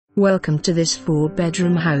Welcome to this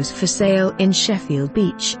 4-bedroom house for sale in Sheffield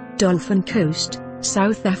Beach, Dolphin Coast,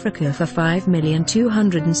 South Africa for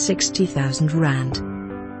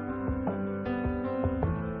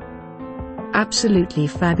R5,260,000. Absolutely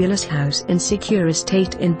fabulous house in secure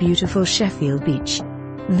estate in beautiful Sheffield Beach.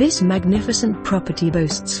 This magnificent property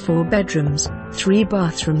boasts 4 bedrooms, 3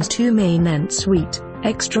 bathrooms, 2 main ensuite,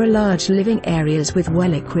 extra large living areas with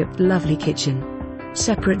well-equipped lovely kitchen.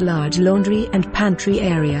 Separate large laundry and pantry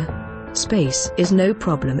area. Space is no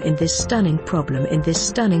problem in this stunning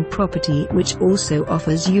property, which also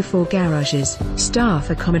offers you 4 garages, staff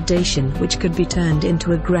accommodation which could be turned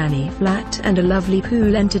into a granny flat, and a lovely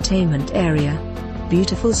pool entertainment area.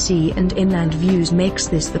 Beautiful sea and inland views makes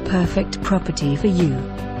this the perfect property for you.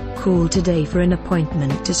 Call today for an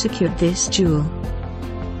appointment to secure this jewel.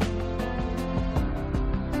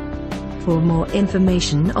 For more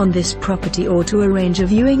information on this property or to arrange a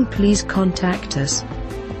viewing, please contact us.